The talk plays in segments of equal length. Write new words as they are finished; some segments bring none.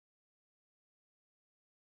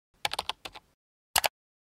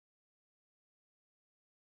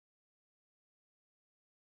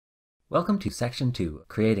Welcome to Section 2,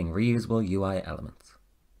 Creating Reusable UI Elements.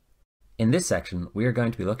 In this section, we are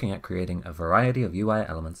going to be looking at creating a variety of UI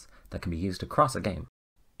elements that can be used across a game,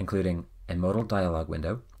 including a modal dialog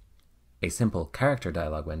window, a simple character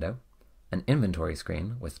dialog window, an inventory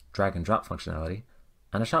screen with drag and drop functionality,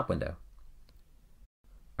 and a shop window.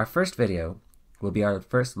 Our first video will be our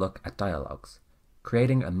first look at dialogs,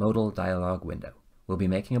 creating a modal dialog window. We'll be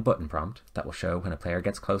making a button prompt that will show when a player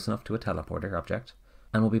gets close enough to a teleporter object,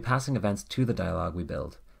 and we'll be passing events to the dialog we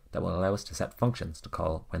build that will allow us to set functions to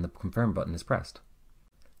call when the confirm button is pressed.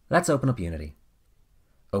 Let's open up Unity.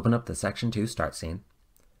 Open up the Section 2 start scene,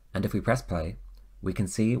 and if we press play, we can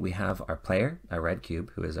see we have our player, a red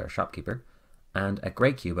cube who is our shopkeeper, and a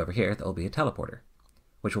grey cube over here that will be a teleporter,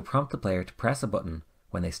 which will prompt the player to press a button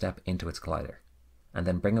when they step into its collider, and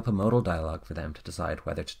then bring up a modal dialog for them to decide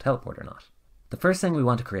whether to teleport or not. The first thing we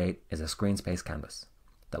want to create is a screen space canvas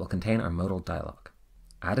that will contain our modal dialog.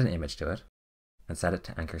 Add an image to it, and set it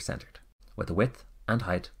to anchor centered, with a width and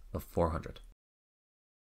height of 400.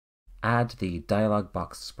 Add the dialog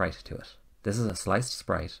box sprite to it. This is a sliced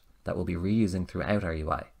sprite that we'll be reusing throughout our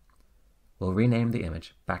UI. We'll rename the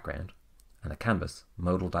image background, and the canvas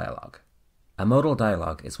modal dialog. A modal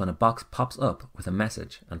dialog is when a box pops up with a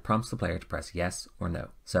message and prompts the player to press yes or no.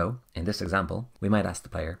 So, in this example, we might ask the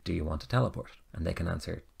player, do you want to teleport? And they can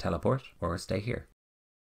answer teleport or stay here.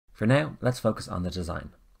 For now, let's focus on the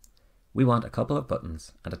design. We want a couple of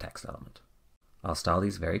buttons and a text element. I'll style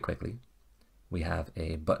these very quickly. We have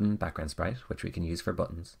a button background sprite, which we can use for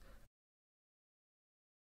buttons,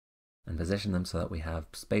 and position them so that we have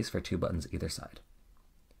space for two buttons either side.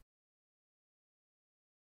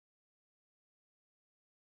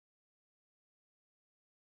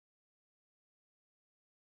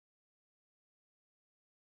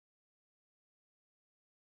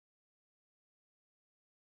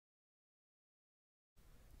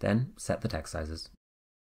 Then set the text sizes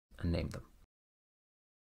and name them.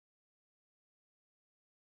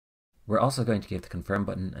 We're also going to give the confirm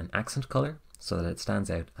button an accent color so that it stands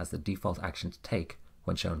out as the default action to take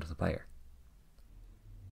when shown to the player.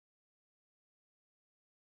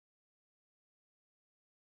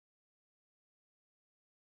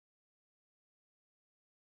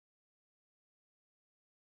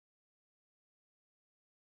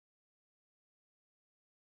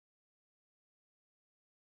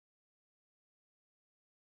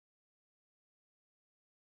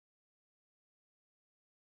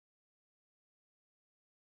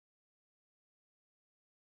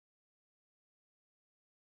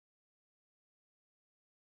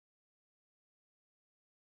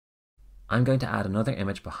 I'm going to add another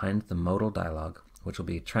image behind the modal dialog, which will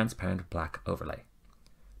be a transparent black overlay.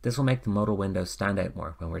 This will make the modal window stand out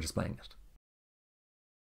more when we're displaying it.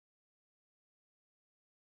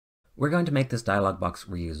 We're going to make this dialog box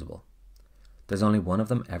reusable. There's only one of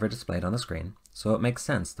them ever displayed on the screen, so it makes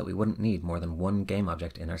sense that we wouldn't need more than one game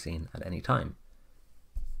object in our scene at any time.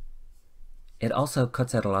 It also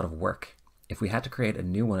cuts out a lot of work if we had to create a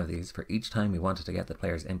new one of these for each time we wanted to get the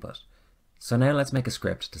player's input. So now let's make a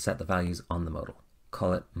script to set the values on the modal.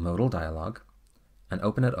 Call it modal dialog and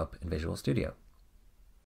open it up in Visual Studio.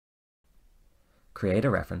 Create a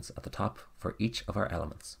reference at the top for each of our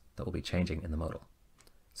elements that will be changing in the modal.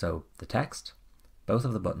 So the text, both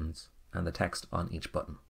of the buttons, and the text on each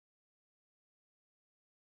button.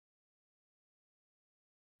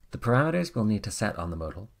 The parameters we'll need to set on the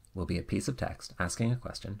modal will be a piece of text asking a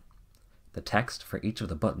question, the text for each of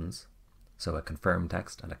the buttons, so a confirm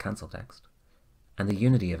text and a cancel text, and the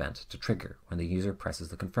Unity event to trigger when the user presses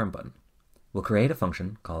the confirm button. We'll create a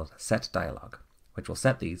function called setDialog, which will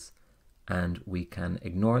set these, and we can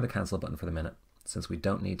ignore the cancel button for the minute, since we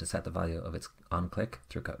don't need to set the value of its on-click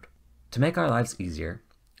through code. To make our lives easier,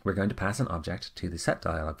 we're going to pass an object to the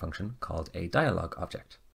setDialog function called a dialog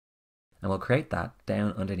object, and we'll create that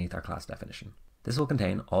down underneath our class definition. This will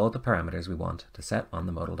contain all of the parameters we want to set on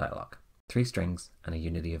the modal dialog, 3 strings and a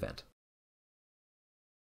Unity event.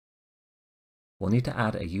 We'll need to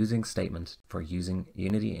add a using statement for using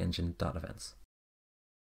Unity engine.events.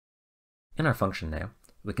 In our function now,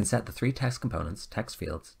 we can set the 3 text components, text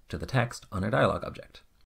fields, to the text on our dialog object.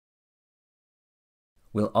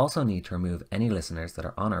 We'll also need to remove any listeners that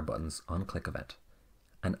are on our button's on-click event,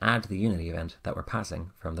 and add the Unity event that we're passing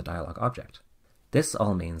from the dialog object. This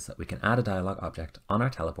all means that we can add a dialog object on our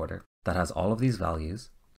teleporter that has all of these values,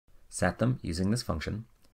 set them using this function,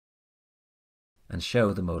 and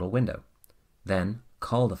show the modal window. Then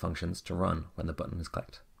call the functions to run when the button is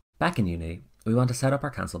clicked. Back in Unity, we want to set up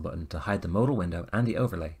our cancel button to hide the modal window and the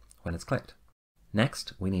overlay when it's clicked.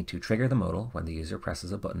 Next, we need to trigger the modal when the user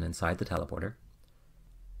presses a button inside the teleporter,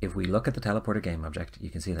 If we look at the teleporter game object, you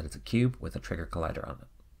can see that it's a cube with a trigger collider on it.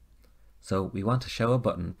 So we want to show a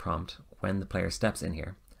button prompt when the player steps in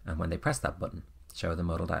here, and when they press that button, show the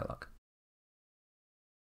modal dialog.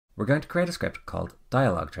 We're going to create a script called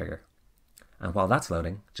dialog trigger, and while that's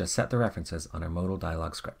loading, just set the references on our modal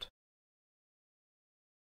dialog script.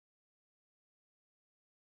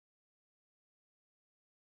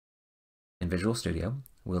 In Visual Studio,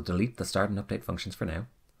 we'll delete the start and update functions for now,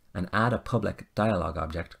 and add a public dialog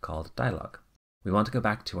object called dialog. We want to go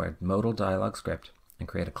back to our modal dialog script and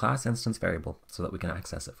create a class instance variable so that we can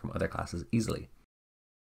access it from other classes easily.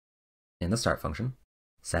 In the start function,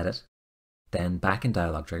 set it, then back in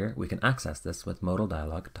dialog trigger we can access this with modal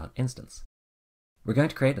dialog.instance. We're going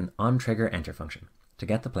to create an onTriggerEnter function to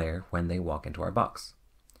get the player when they walk into our box.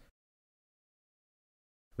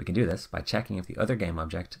 We can do this by checking if the other game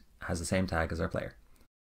object has the same tag as our player.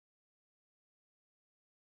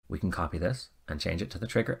 We can copy this and change it to the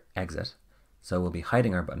trigger exit, so we'll be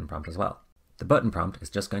hiding our button prompt as well. The button prompt is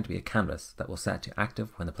just going to be a canvas that will set to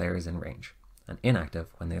active when the player is in range, and inactive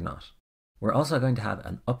when they're not. We're also going to have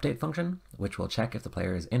an update function, which will check if the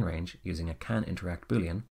player is in range using a canInteract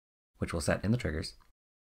boolean, which we'll set in the triggers.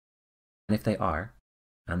 And if they are,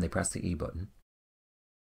 and they press the E button,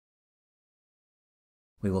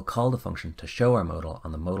 we will call the function to show our modal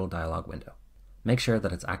on the modal dialog window. Make sure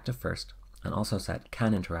that it's active first, and also set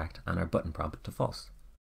canInteract and our button prompt to false.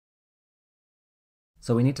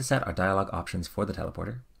 So we need to set our dialog options for the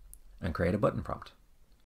teleporter, and create a button prompt.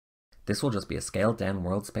 This will just be a scaled down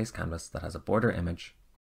world space canvas that has a border image,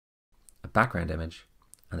 a background image,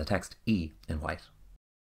 and the text E in white.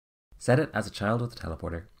 Set it as a child with the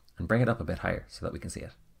teleporter, and bring it up a bit higher so that we can see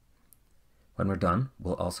it. When we're done,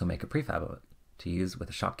 we'll also make a prefab of it, to use with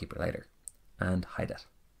a shopkeeper later, and hide it.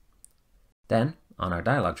 Then, on our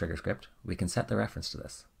dialog trigger script, we can set the reference to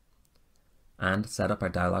this, and set up our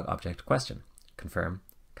dialog object question, confirm,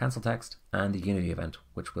 cancel text, and the Unity event,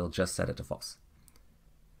 which will just set it to false.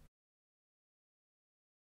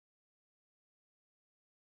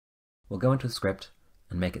 We'll go into the script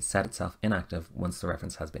and make it set itself inactive once the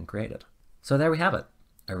reference has been created. So there we have it,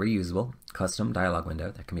 a reusable, custom dialog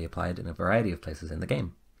window that can be applied in a variety of places in the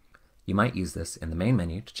game. You might use this in the main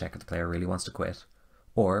menu to check if the player really wants to quit,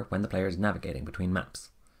 or when the player is navigating between maps.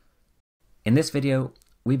 In this video,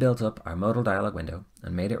 we built up our modal dialog window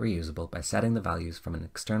and made it reusable by setting the values from an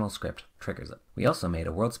external script triggers it. We also made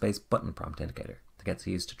a world space button prompt indicator that gets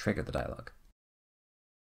used to trigger the dialog.